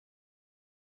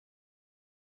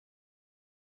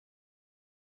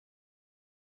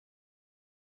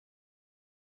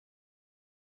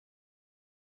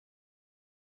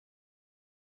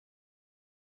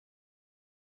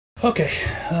Okay,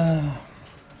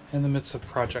 in the midst of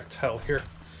project hell here.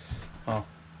 Well,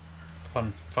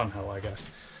 fun hell, I guess.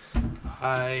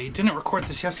 I didn't record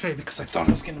this yesterday because I thought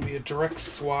it was going to be a direct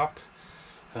swap.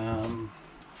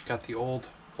 Got the old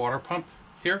water pump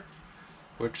here,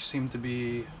 which seemed to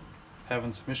be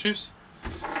having some issues,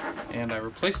 and I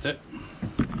replaced it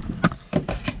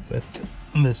with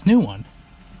this new one.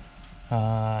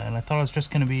 And I thought it was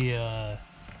just going to be a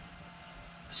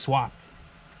swap,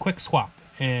 quick swap.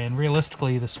 And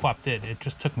realistically, the swap did. It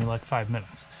just took me like 5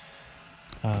 minutes.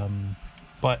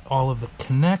 But all of the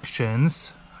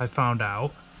connections, I found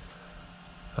out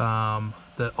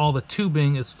that all the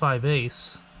tubing is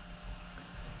 5/8,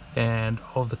 and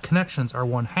all of the connections are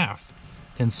 1/2.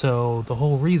 And so the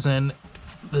whole reason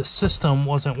the system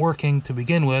wasn't working to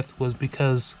begin with was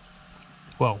because,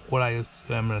 well, what I'm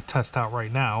going to test out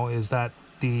right now is that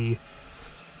the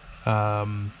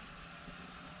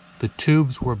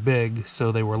tubes were big,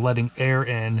 so they were letting air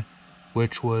in,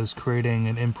 which was creating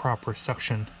an improper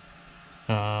suction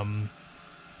and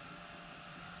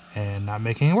not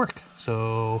making it work.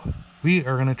 So we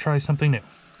are going to try something new.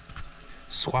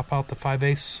 Swap out the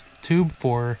 5/8 tube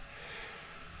for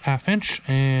 1/2 inch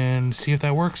and see if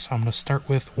that works. I'm going to start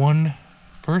with one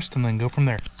first and then go from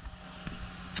there.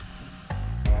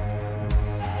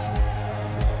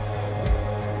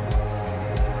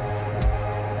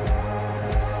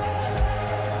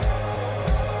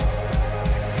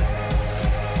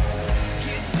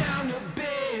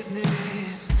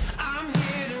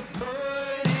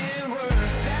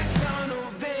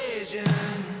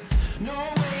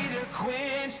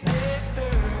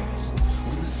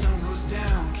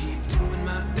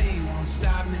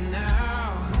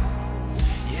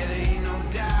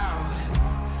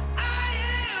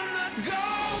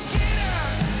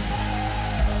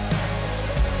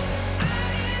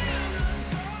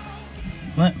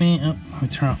 Let me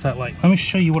turn off that light. Let me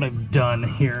show you what I've done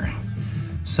here.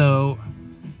 So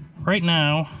right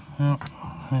now, well,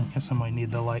 I guess I might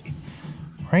need the light.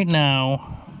 Right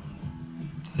now,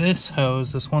 this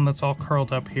hose, this one that's all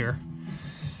curled up here,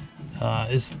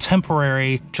 is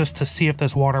temporary just to see if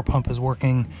this water pump is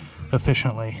working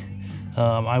efficiently.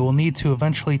 I will need to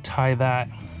eventually tie that,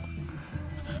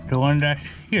 the one that's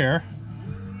here,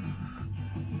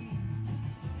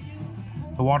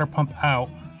 the water pump out,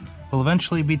 will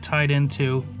eventually be tied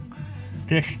into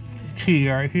this key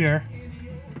right here,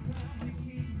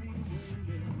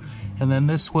 and then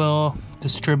this will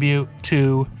distribute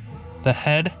to the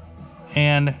head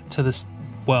and to this,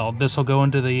 well, this will go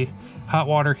into the hot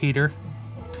water heater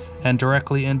and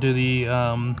directly into the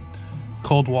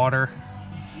cold water.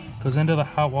 Goes into the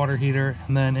hot water heater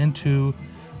and then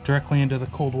directly into the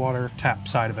cold water tap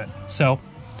side of it. So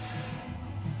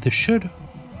this should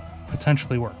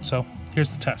potentially work. So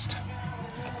here's the test.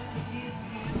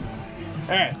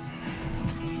 All right.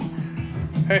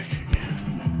 Hey.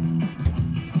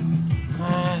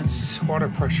 It's water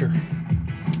pressure.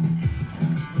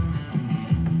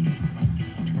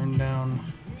 Turn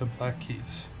down the black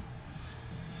keys.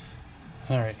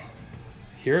 All right.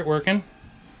 Hear it working.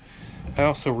 I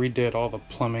also redid all the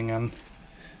plumbing on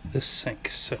this sink,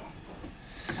 so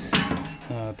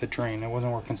the drain, it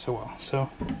wasn't working so well. So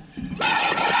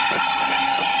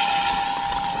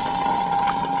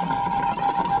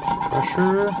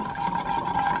pressure.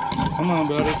 Come on,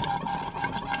 buddy.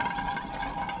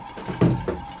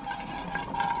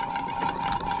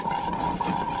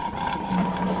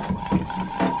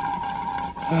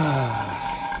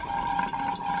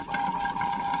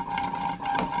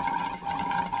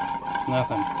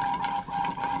 Nothing.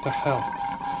 What the hell?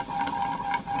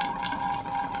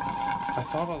 I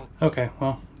thought okay,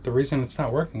 well, the reason it's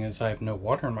not working is I have no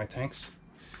water in my tanks.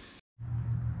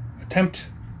 Attempt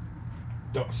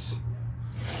dos.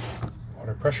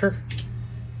 Water pressure.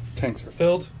 Tanks are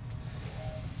filled.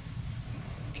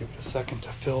 Give it a second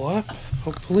to fill up,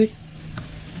 hopefully.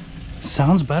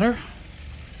 Sounds better.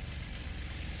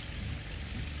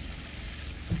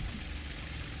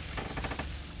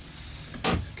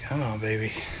 Come on,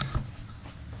 baby.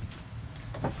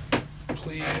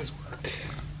 Please work.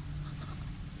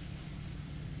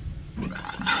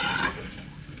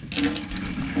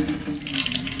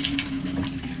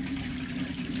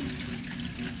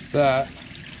 That.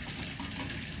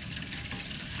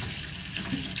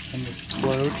 And the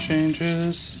flow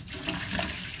changes.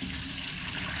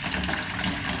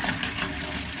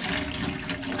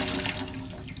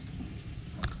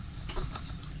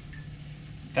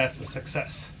 That's a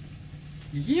success.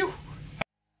 You.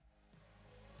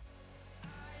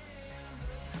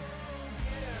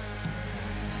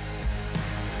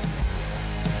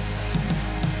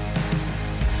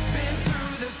 Been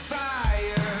through the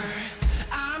fire.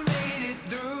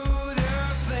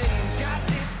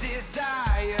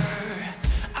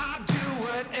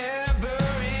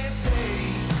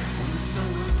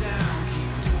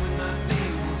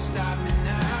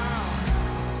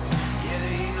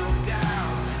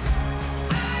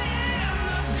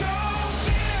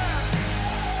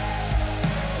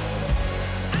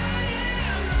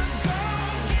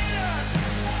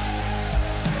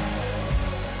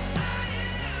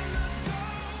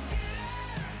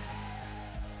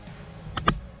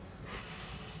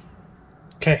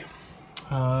 Okay,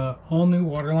 all new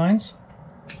water lines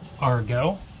are a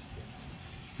go.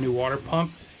 New water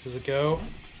pump is a go.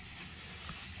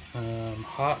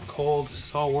 Hot, cold,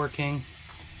 it's all working.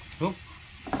 Oop.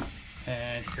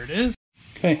 And here it is.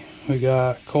 Okay, we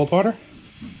got cold water.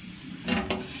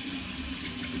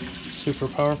 Super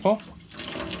powerful.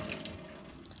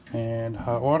 And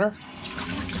hot water.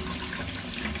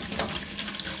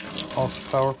 Also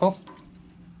powerful.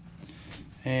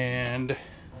 And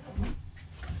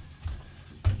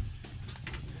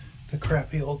the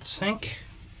crappy old sink.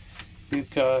 We've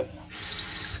got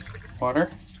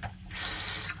water,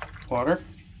 water,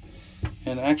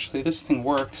 and actually this thing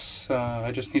works.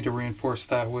 I just need to reinforce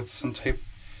that with some tape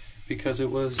because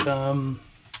it was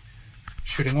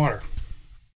shooting water.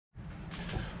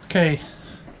 Okay,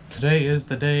 today is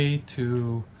the day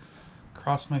to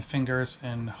cross my fingers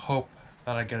and hope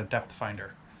that I get a depth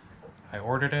finder. I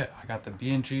ordered it. I got the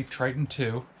B&G Triton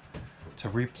 2 to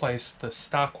replace the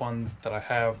stock one that I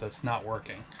have that's not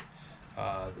working.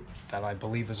 That I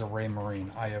believe is a Ray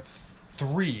Marine. I have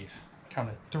three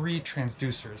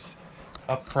transducers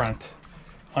up front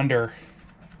under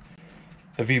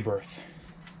the V-berth.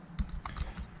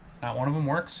 Not one of them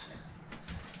works,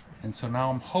 and so now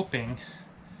I'm hoping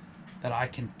that I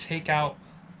can take out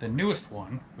the newest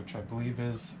one, which I believe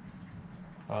is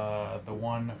the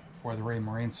one for the Ray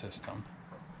Marine system,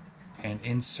 and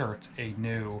insert a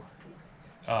new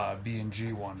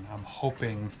B&G one. I'm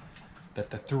hoping that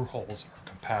the through holes are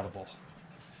compatible.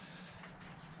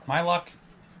 My luck,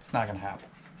 it's not gonna happen.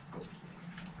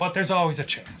 But there's always a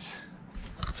chance.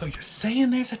 So you're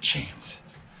saying there's a chance.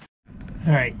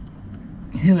 All right,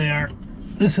 here they are.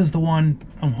 This is the one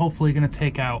I'm hopefully gonna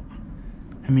take out.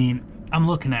 I mean, I'm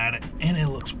looking at it and it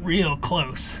looks real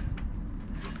close.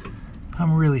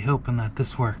 I'm really hoping that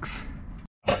this works.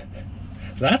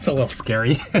 That's a little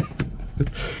scary.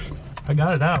 I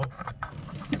got it out.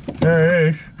 There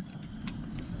it is.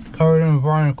 Covered in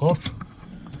barnacles.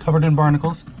 Covered in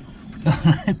barnacles.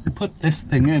 I put this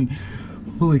thing in.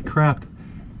 Holy crap.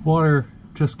 Water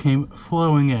just came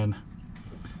flowing in.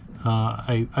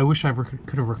 I wish I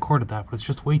could have recorded that, but it's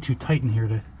just way too tight in here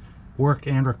to work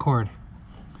and record.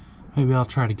 Maybe I'll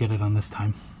try to get it on this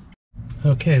time.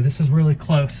 Okay, this is really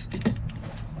close.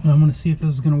 I'm gonna see if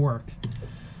this is gonna work.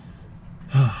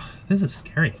 This is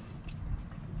scary.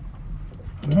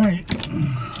 All right.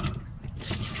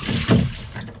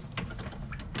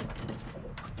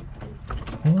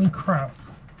 Holy crap.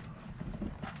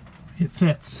 It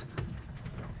fits.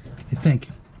 I think.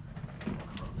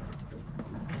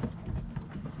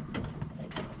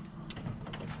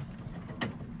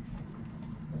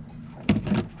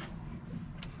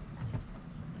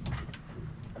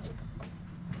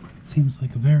 It seems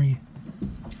like a very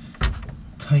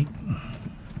tight,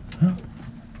 well,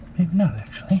 maybe not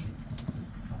actually.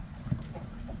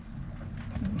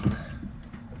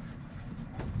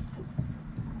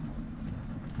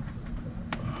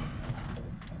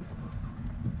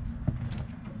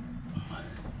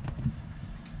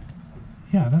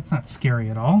 Yeah, that's not scary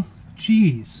at all.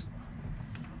 Jeez.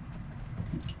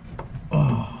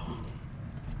 Oh.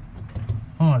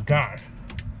 Oh my God.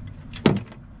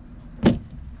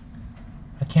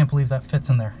 I can't believe that fits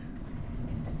in there.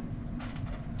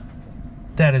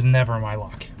 That is never my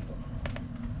luck.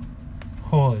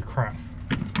 Holy crap.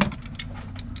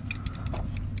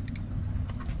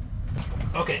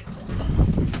 Okay.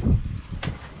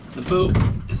 The boat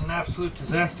is an absolute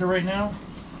disaster right now.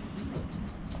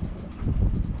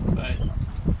 But I'm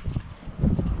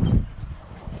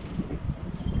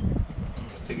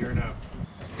gonna figure it out.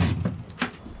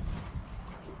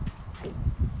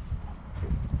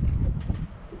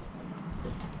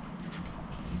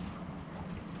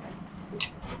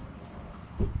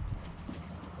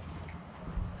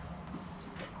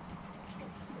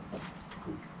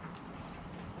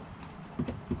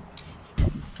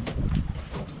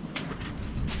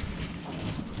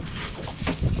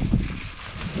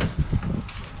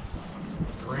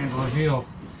 Reveal.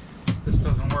 This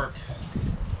doesn't work.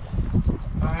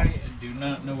 I do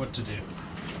not know what to do.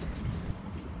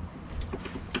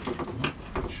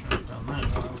 Should have done that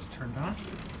while I was turned on.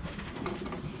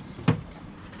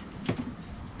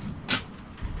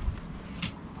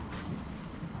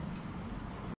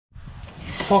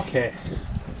 Okay.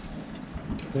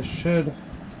 This should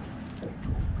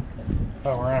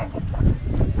power on.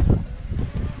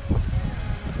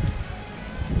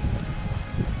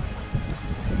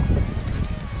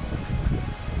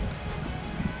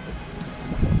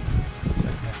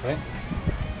 Right.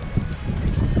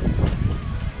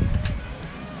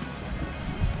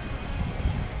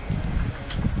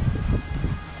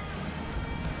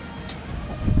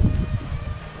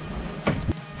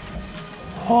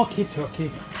 Okie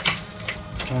dokie.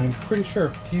 I'm pretty sure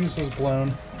a fuse was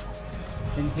blown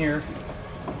in here.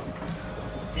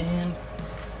 And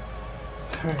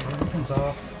alright, everything's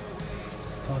off.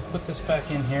 I'm gonna put this back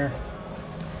in here.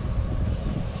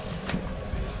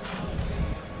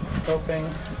 Hoping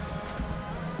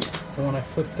that when I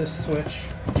flip this switch,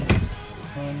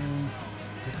 1,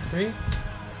 2, 3,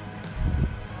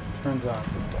 turns on.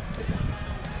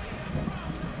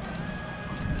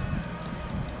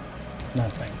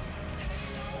 Nothing.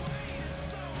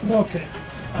 Okay,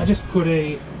 I just put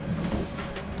a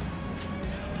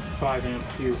 5-amp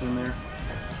fuse in there.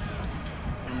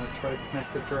 I'm going to try to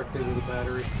connect it directly to the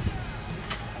battery.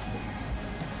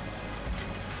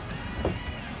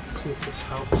 See if this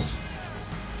helps.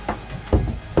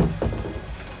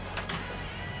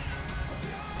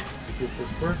 See if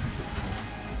this works.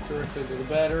 Directly to the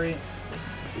battery.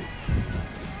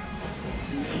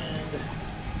 And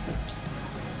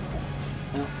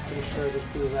no, pretty sure I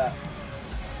just blew that.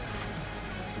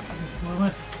 Just blew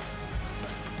it.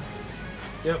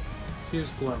 Yep, fuse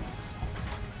blown.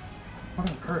 What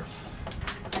on earth?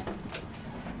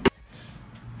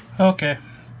 Okay,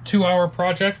 2-hour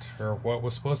project, or what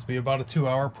was supposed to be about a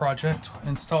 2-hour project,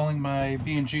 installing my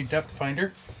B&G depth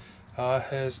finder,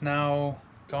 has now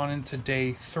gone into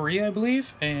day 3, I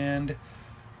believe, and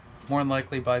more than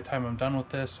likely by the time I'm done with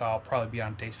this, I'll probably be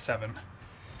on day 7.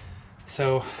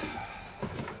 So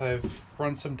I've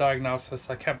run some diagnosis.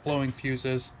 I kept blowing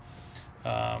fuses.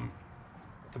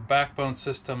 The backbone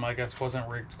system, I guess, wasn't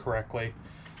rigged correctly.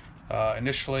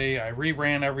 Initially, I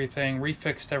reran everything,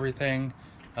 refixed everything,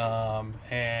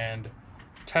 and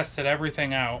tested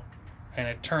everything out, and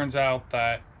it turns out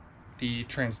that the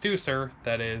transducer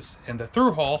that is in the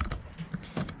through hole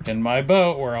in my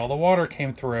boat, where all the water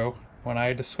came through when I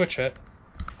had to switch it,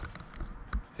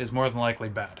 is more than likely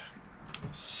bad.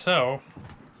 So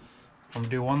I'm gonna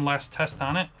do one last test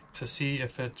on it to see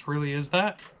if it really is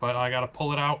that, but I gotta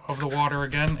pull it out of the water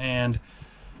again and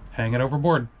hang it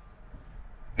overboard.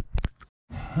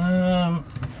 All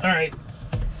right,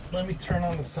 let me turn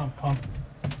on the sump pump.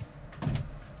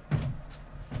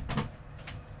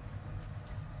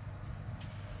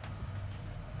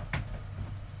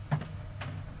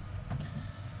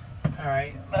 All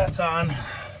right, that's on.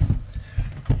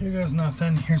 Here goes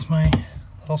nothing. Here's my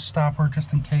little stopper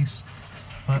just in case,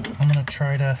 but I'm gonna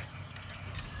try to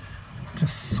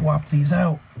just swap these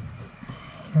out.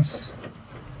 This.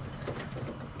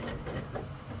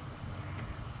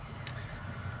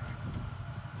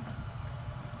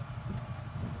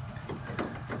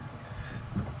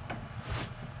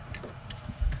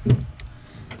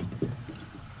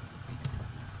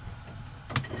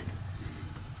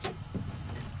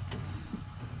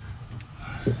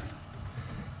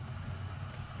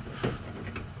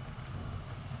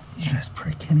 You guys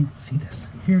probably can't even see this.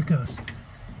 Here it goes.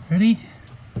 Ready?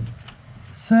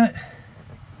 Set.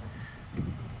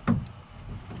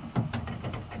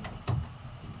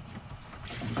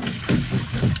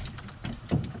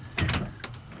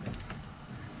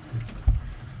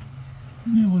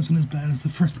 It wasn't as bad as the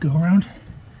first go around.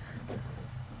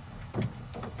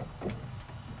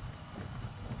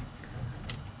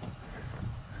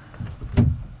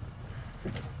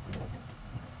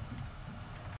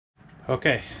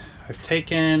 Okay, I've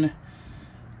taken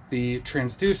the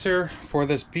transducer for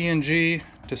this B&G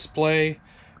display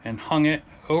and hung it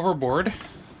overboard.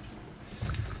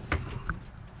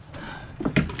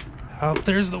 Out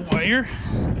there's the wire,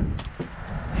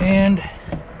 and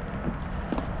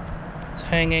it's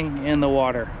hanging in the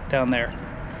water down there.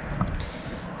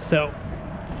 So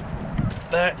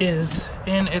that is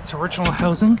in its original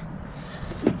housing,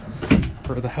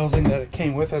 or the housing that it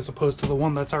came with, as opposed to the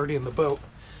one that's already in the boat.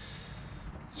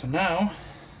 So now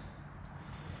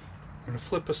I'm going to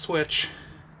flip a switch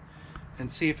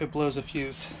and see if it blows a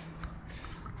fuse.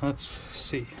 Let's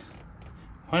see.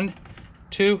 1,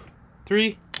 2,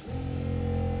 3.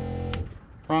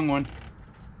 Wrong one.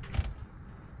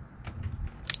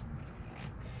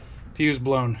 Fuse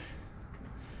blown,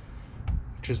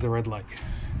 which is the red light.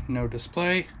 No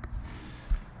display,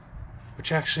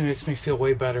 which actually makes me feel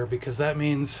way better, because that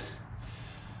means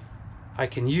I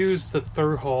can use the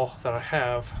through hole that I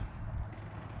have.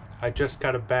 I just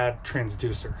got a bad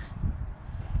transducer.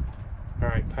 All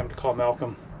right, time to call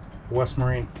Malcolm, West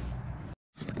Marine.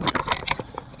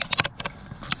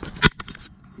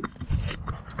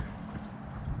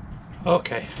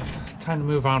 Okay, time to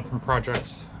move on from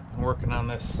projects. I'm working on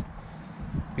this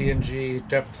B&G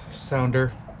depth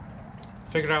sounder.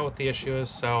 Figured out what the issue is,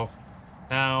 so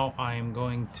now I'm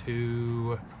going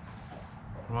to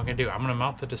am I gonna do? I'm gonna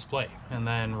mount the display and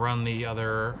then run the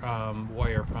other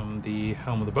wire from the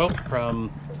helm of the boat from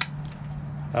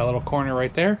that little corner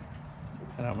right there.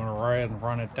 And I'm gonna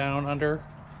run it down under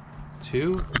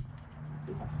to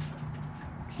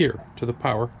here, to the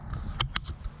power.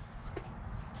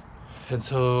 And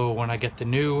so when I get the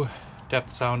new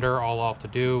depth sounder, all I'll have to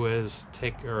do is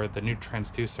or the new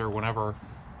transducer, whenever,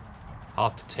 I'll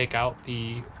have to take out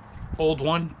the old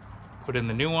one, put in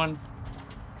the new one,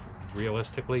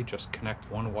 realistically just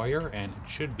connect one wire and it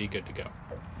should be good to go.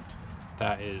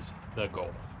 That is the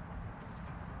goal.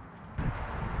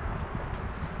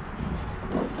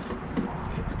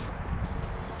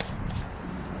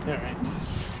 Alright,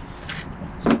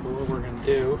 so what we're going to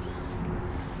do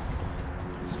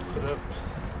is put up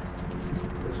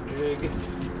this jig,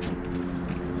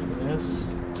 this,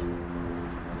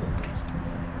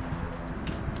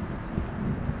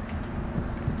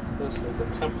 so this is the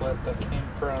template that came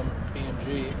from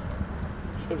B&G.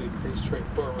 Should be pretty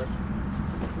straightforward.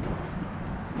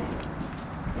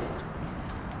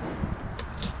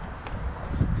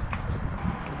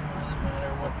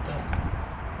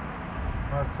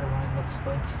 Marker line looks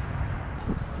like.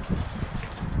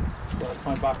 So that's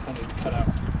my box I need to cut out.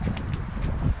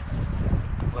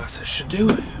 Glasses should do.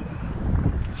 Here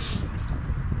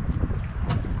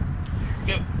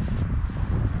we go.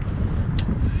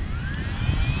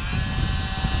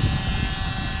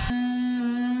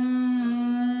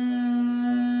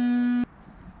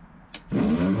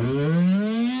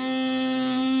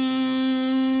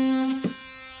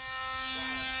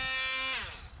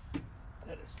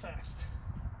 That is fast.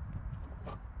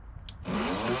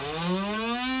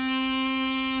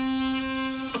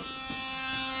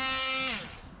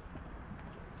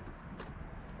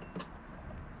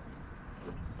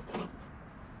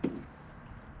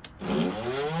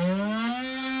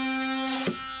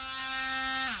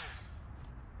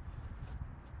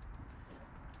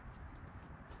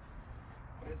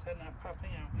 Why is that not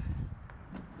popping out?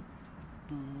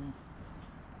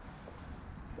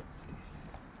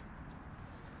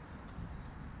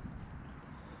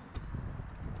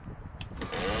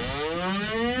 Let's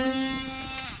see.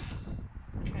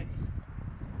 Okay.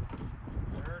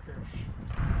 Burgers.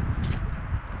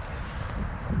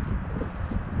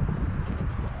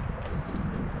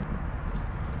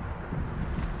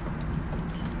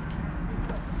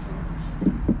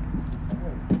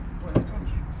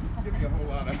 Give me a whole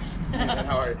lot of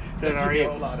Good, how are you? A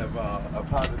whole lot of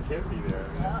positivity there.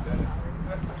 I mean,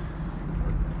 that's good.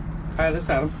 Hi, this is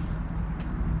Adam.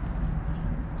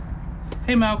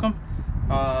 Hey, Malcolm.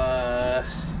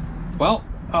 Well,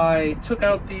 I took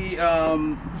out the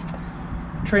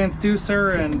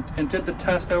transducer and did the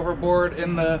test overboard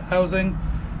in the housing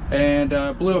and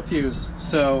blew a fuse.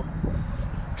 So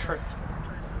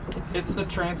it's the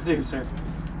transducer.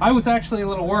 I was actually a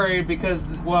little worried because,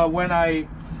 well, when I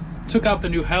took out the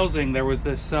new housing, there was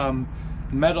this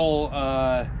metal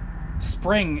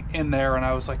spring in there, and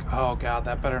I was like, oh god,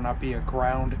 that better not be a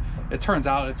ground. It turns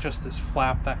out it's just this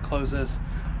flap that closes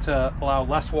to allow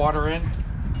less water in.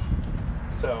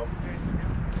 So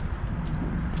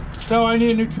I need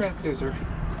a new transducer.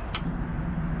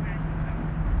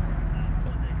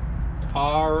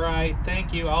 All right,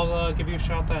 thank you. I'll give you a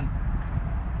shot then.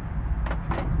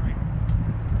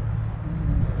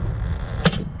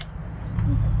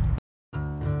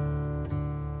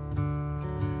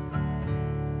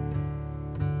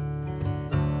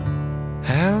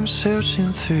 I'm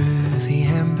searching through the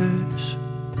embers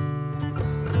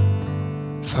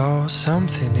for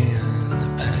something in the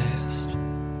past,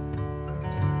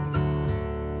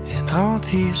 and all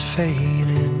these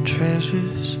fading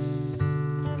treasures,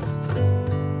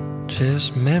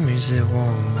 just memories that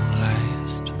won't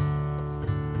last.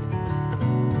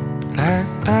 Like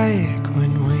back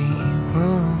when we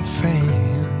were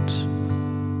friends,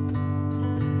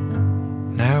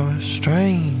 now we're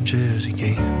strangers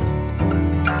again.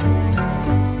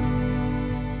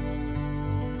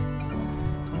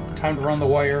 Time to run the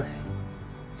wire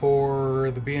for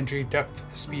the B&G depth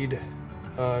speed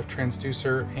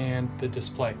transducer and the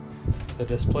display. The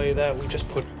display that we just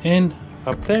put in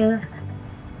up there,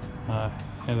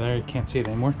 and there you can't see it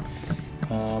anymore,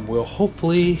 will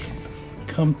hopefully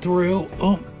come through.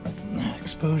 Oh,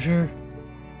 exposure,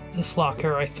 this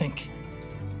locker, I think.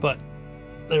 But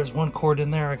there's one cord in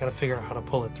there. I gotta figure out how to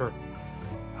pull it through.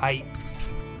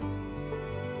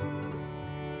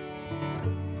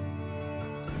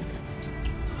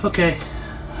 Okay,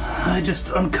 I just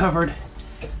uncovered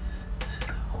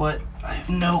what I have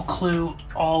no clue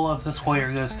all of this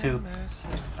wire goes to.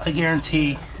 I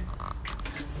guarantee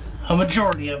a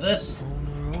majority of this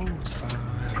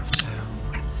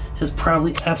is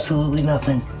probably absolutely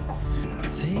nothing.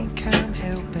 Think I'm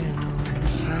helping or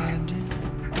finding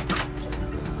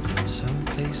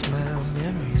someplace my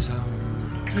memories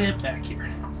on. Get back here.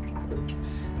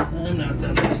 I'm not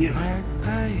done with you. Like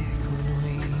when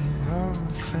we were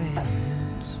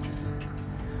friends.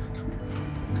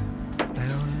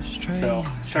 Now it's So,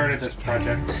 I started this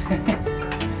project.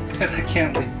 And I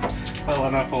can't leave well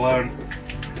enough alone.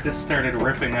 I just started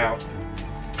ripping out.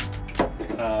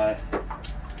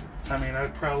 I mean,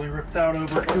 I've probably ripped out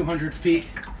over 200 feet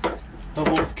of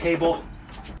old cable.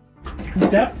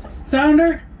 Depth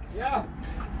sounder? Yeah.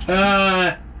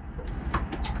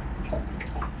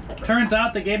 Turns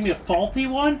out they gave me a faulty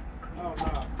one. Oh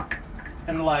no.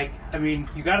 And like, I mean,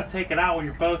 you gotta take it out when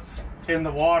your boat's in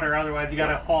the water, otherwise you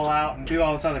gotta haul out and do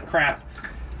all this other crap,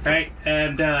 right?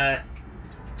 And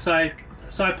so I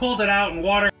pulled it out in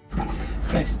water.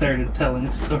 I started telling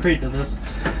a story to this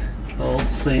old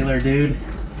sailor dude.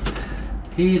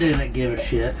 He didn't give a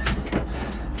shit.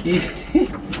 He's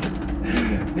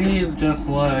just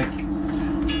like,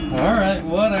 all right,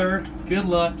 whatever, good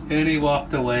luck, and he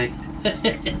walked away.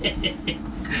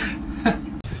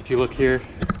 If you look here,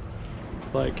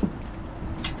 like,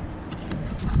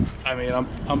 I mean,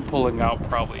 I'm pulling out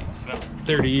probably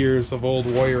 30 years of old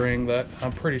wiring that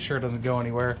I'm pretty sure doesn't go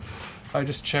anywhere. I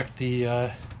just checked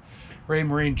the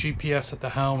Raymarine GPS at the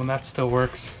helm, and that still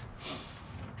works.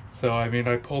 So I mean,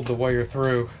 I pulled the wire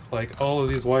through, like all of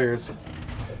these wires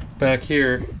back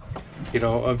here, you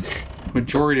know, a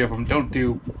majority of them don't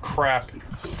do crap.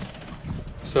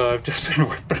 So I've just been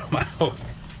ripping them out.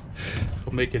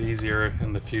 It'll make it easier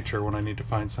in the future when I need to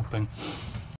find something.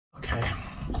 Okay.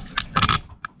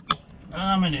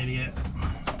 I'm an idiot.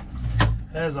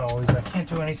 As always, I can't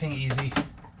do anything easy.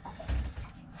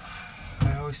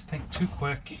 I always think too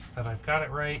quick that I've got it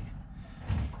right,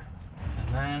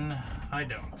 and then I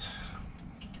don't.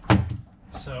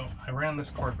 So I ran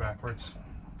this cord backwards.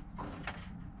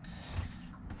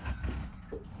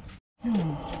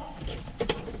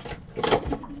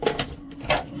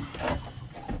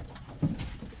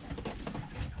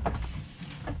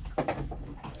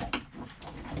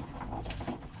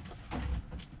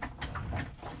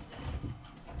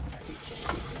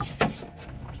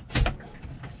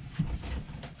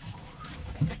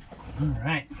 All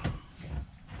right.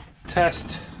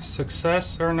 Test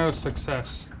success or no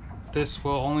success. This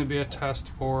will only be a test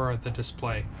for the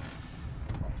display.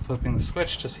 Flipping the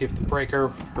switch to see if the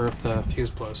breaker or if the fuse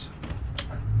blows.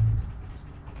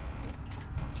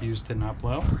 Fuse did not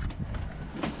blow.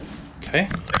 Okay.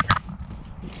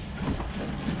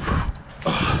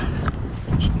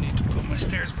 Should need to put my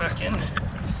stairs back in. All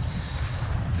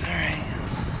right.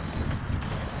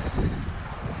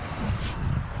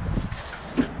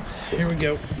 Here we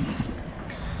go.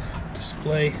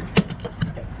 Display.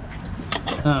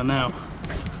 Oh no.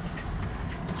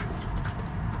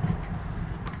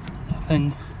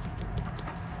 Nothing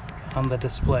on the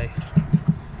display.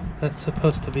 That's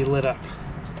supposed to be lit up.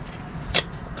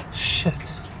 Shit.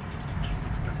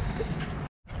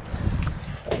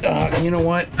 You know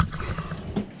what?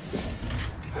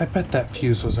 I bet that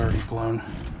fuse was already blown.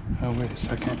 Oh, wait a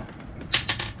second.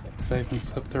 Did I even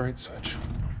flip the right switch?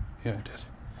 Yeah, I did.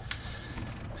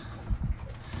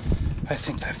 I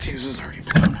think that fuse is already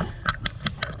blown.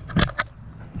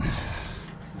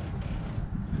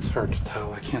 It's hard to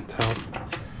tell, I can't tell.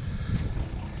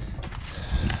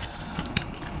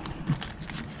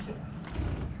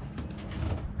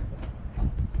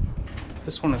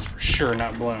 This one is for sure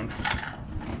not blown.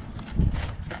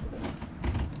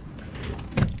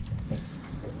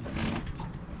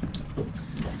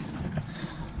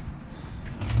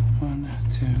 One,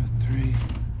 two, three.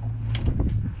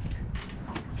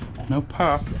 No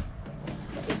pop.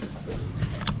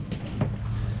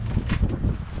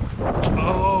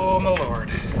 Oh my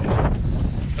lord.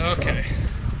 Okay.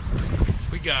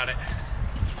 We got it.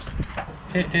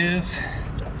 It is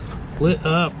lit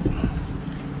up.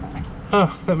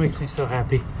 Oh, that makes me so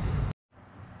happy.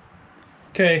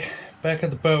 Okay, back at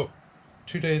the boat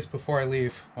 2 days before I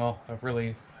leave. Well,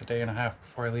 really a day and a half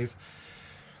before I leave.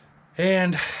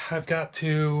 And I got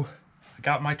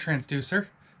my transducer,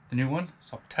 the new one.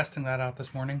 So I'm testing that out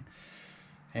this morning.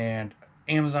 And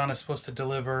Amazon is supposed to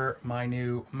deliver my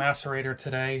new macerator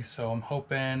today. So I'm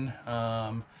hoping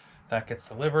that gets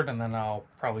delivered, and then I'll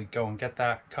probably go and get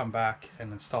that, come back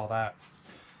and install that.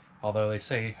 Although they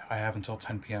say I have until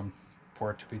 10 p.m.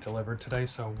 for it to be delivered today,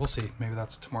 so we'll see. Maybe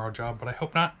that's a tomorrow job, but I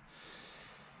hope not.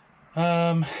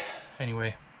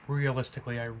 Anyway,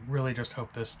 realistically, I really just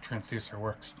hope this transducer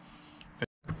works.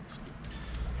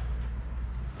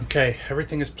 Okay,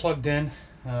 everything is plugged in.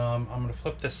 I'm gonna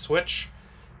flip this switch.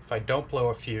 If I don't blow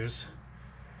a fuse,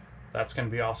 that's going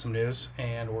to be awesome news,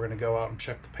 and we're going to go out and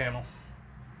check the panel.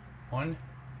 1,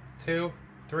 2,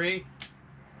 3.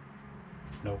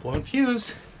 No blowing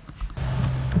fuse.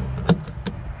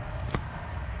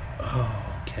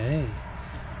 Okay,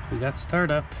 we got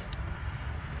startup.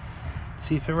 Let's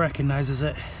see if it recognizes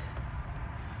it.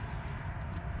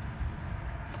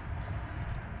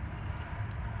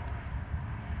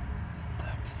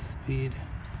 Depth, speed,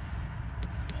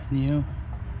 menu,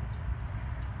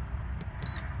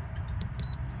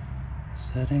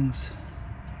 settings.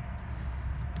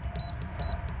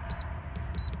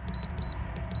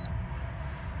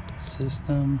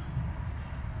 System,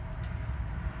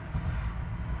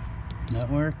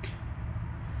 network,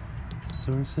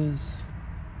 sources,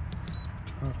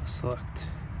 auto select.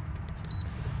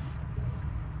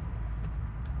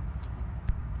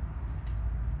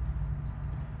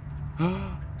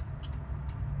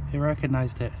 It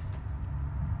recognized it.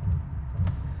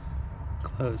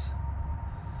 Close.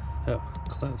 Oh,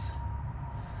 close.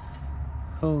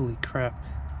 Holy crap.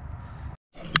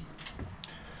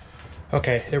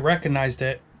 Okay, it recognized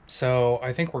it, so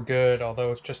I think we're good,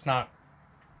 although it's just not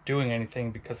doing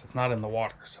anything because it's not in the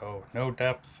water. So no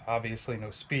depth, obviously no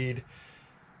speed,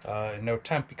 and no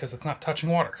temp because it's not touching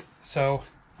water. So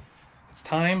it's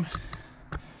time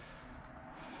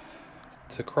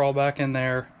to crawl back in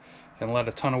there and let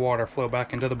a ton of water flow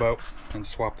back into the boat and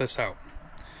swap this out.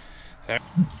 Let's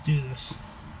do this.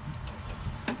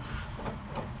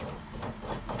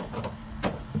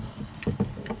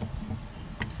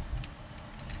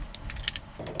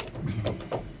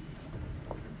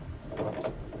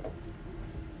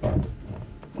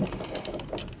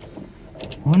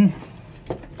 One,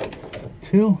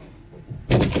 2,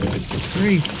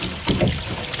 3.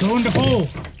 Go in the hole.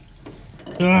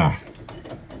 Ah.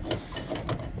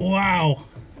 Wow.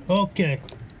 Okay.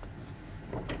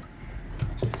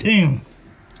 Damn.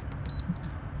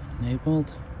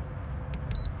 Enabled.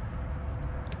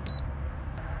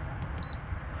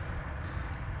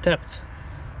 Depth.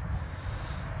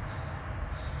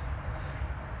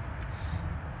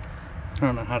 I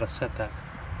don't know how to set that.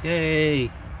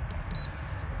 Yay.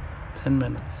 10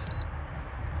 minutes,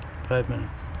 5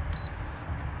 minutes.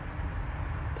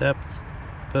 Depth,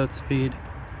 boat speed,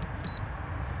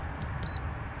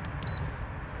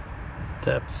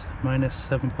 depth, minus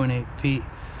 7.8 feet.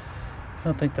 I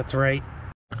don't think that's right.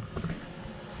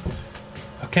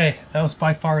 Okay, that was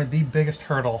by far the biggest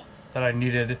hurdle that I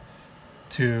needed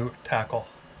to tackle.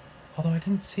 Although I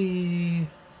didn't see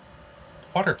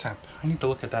water temp. I need to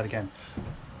look at that again.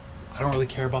 I don't really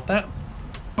care about that,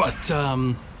 but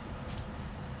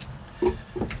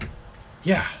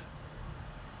yeah,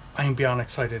 I am beyond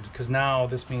excited because now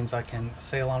this means I can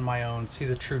sail on my own, see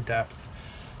the true depth.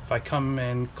 If I come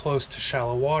in close to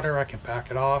shallow water, I can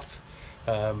back it off.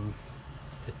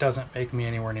 It doesn't make me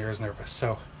anywhere near as nervous,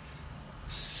 so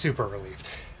super relieved.